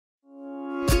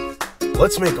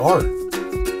Let's make art.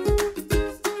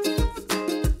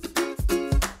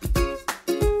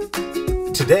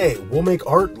 Today, we'll make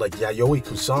art like Yayoi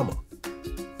Kusama.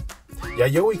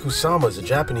 Yayoi Kusama is a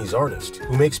Japanese artist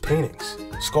who makes paintings,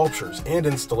 sculptures, and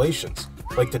installations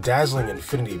like the dazzling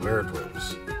infinity mirrored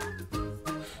rooms.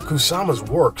 Kusama's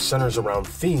work centers around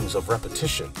themes of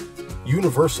repetition,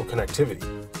 universal connectivity,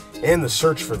 and the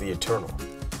search for the eternal.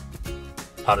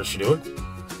 How does she do it?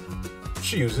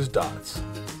 She uses dots.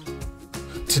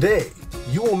 Today,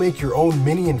 you will make your own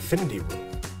mini infinity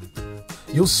room.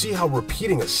 You'll see how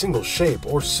repeating a single shape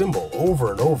or symbol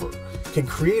over and over can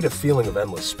create a feeling of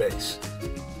endless space.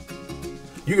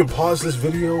 You can pause this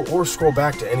video or scroll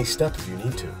back to any step if you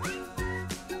need to.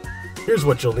 Here's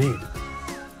what you'll need: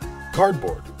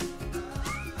 cardboard,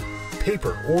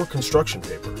 paper or construction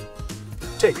paper,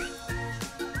 tape,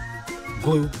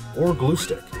 glue or glue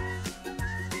stick,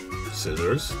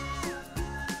 scissors,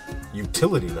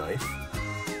 utility knife,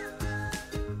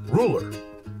 ruler,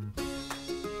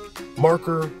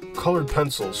 marker, colored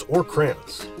pencils or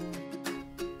crayons,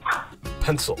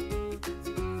 pencil,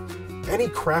 any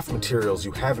craft materials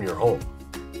you have in your home,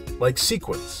 like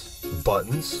sequins,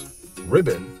 buttons,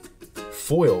 ribbon,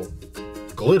 foil,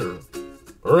 glitter,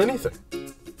 or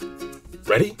anything.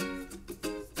 Ready?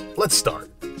 Let's start.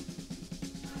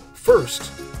 First,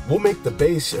 we'll make the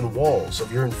base and walls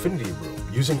of your infinity room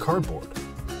using cardboard.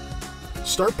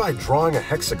 Start by drawing a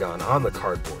hexagon on the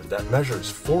cardboard that measures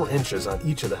 4 inches on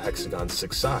each of the hexagon's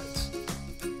 6 sides.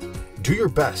 Do your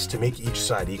best to make each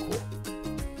side equal.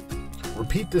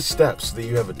 Repeat this step so that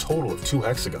you have a total of 2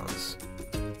 hexagons.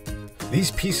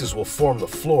 These pieces will form the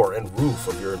floor and roof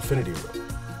of your infinity room.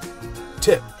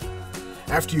 Tip: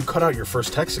 after you cut out your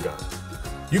first hexagon,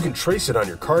 you can trace it on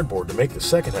your cardboard to make the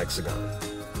second hexagon.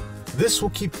 This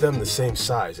will keep them the same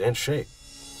size and shape.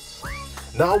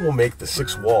 Now we'll make the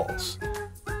 6 walls.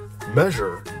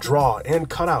 Measure, draw, and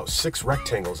cut out 6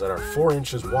 rectangles that are 4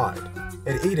 inches wide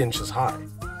and 8 inches high.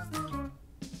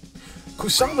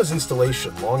 Kusama's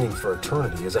installation, Longing for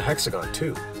Eternity, is a hexagon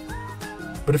too.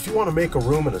 But if you want to make a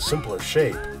room in a simpler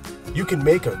shape, you can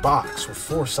make a box with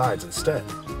 4 sides instead.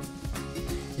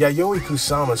 Yayoi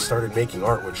Kusama started making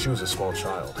art when she was a small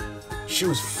child. She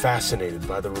was fascinated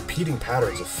by the repeating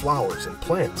patterns of flowers and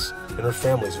plants in her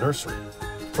family's nursery.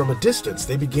 From a distance,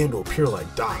 they began to appear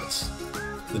like dots.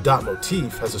 The dot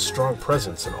motif has a strong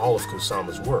presence in all of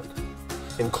Kusama's work,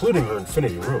 including her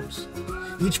infinity rooms.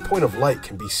 Each point of light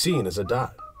can be seen as a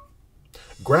dot.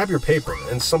 Grab your paper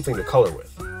and something to color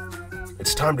with.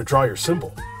 It's time to draw your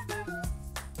symbol.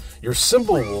 Your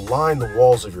symbol will line the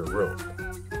walls of your room.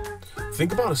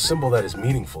 Think about a symbol that is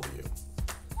meaningful to you.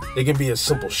 It can be a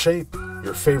simple shape,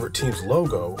 your favorite team's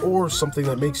logo, or something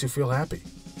that makes you feel happy.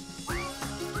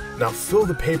 Now fill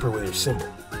the paper with your symbol.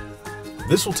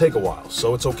 This will take a while,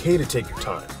 so it's okay to take your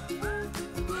time.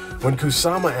 When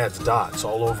Kusama adds dots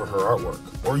all over her artwork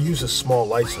or uses small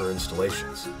lights in her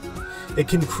installations, it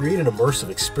can create an immersive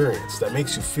experience that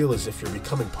makes you feel as if you're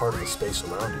becoming part of the space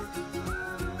around you.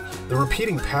 The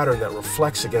repeating pattern that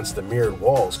reflects against the mirrored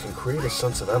walls can create a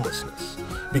sense of endlessness.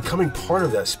 Becoming part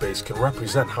of that space can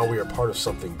represent how we are part of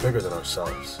something bigger than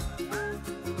ourselves.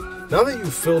 Now that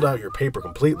you've filled out your paper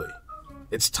completely,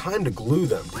 it's time to glue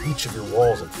them to each of your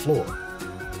walls and floor.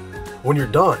 When you're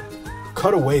done,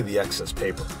 cut away the excess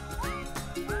paper.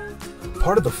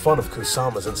 Part of the fun of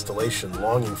Kusama's installation,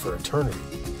 Longing for Eternity,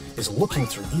 is looking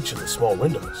through each of the small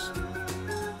windows.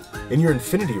 In your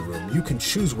infinity room, you can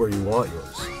choose where you want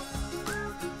yours.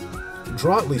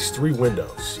 Draw at least 3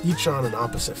 windows, each on an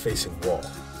opposite facing wall.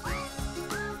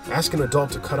 Ask an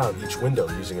adult to cut out each window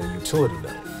using a utility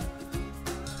knife.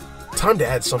 Time to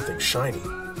add something shiny.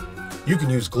 You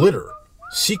can use glitter,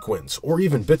 sequins, or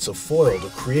even bits of foil to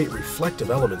create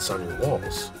reflective elements on your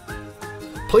walls.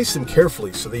 Place them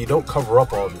carefully so that you don't cover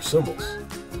up all of your symbols.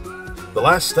 The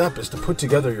last step is to put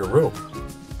together your room.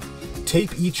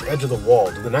 Tape each edge of the wall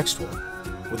to the next one,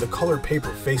 with the colored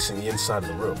paper facing the inside of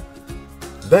the room.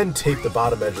 Then tape the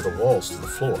bottom edge of the walls to the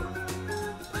floor.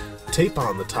 Tape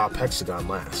on the top hexagon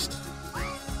last.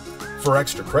 For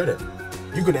extra credit,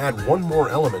 you can add one more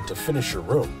element to finish your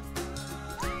room.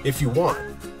 If you want,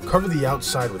 cover the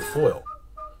outside with foil,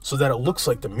 so that it looks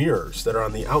like the mirrors that are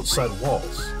on the outside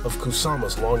walls of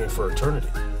Kusama's Longing for Eternity.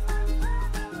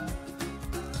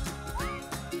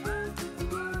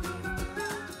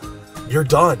 You're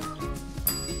done!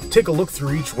 Take a look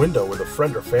through each window with a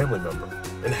friend or family member,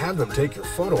 and have them take your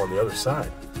photo on the other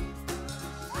side.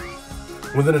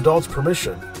 With an adult's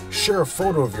permission, share a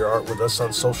photo of your art with us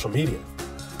on social media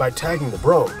by tagging the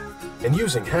Broad and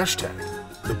using hashtag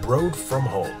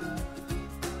 #TheBroadFromHome.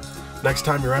 Next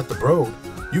time you're at the Broad,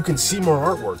 You can see more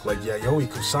artwork like Yayoi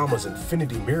Kusama's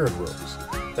infinity mirrored rooms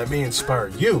that may inspire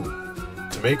you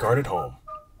to make art at home.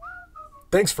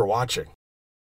 Thanks for watching.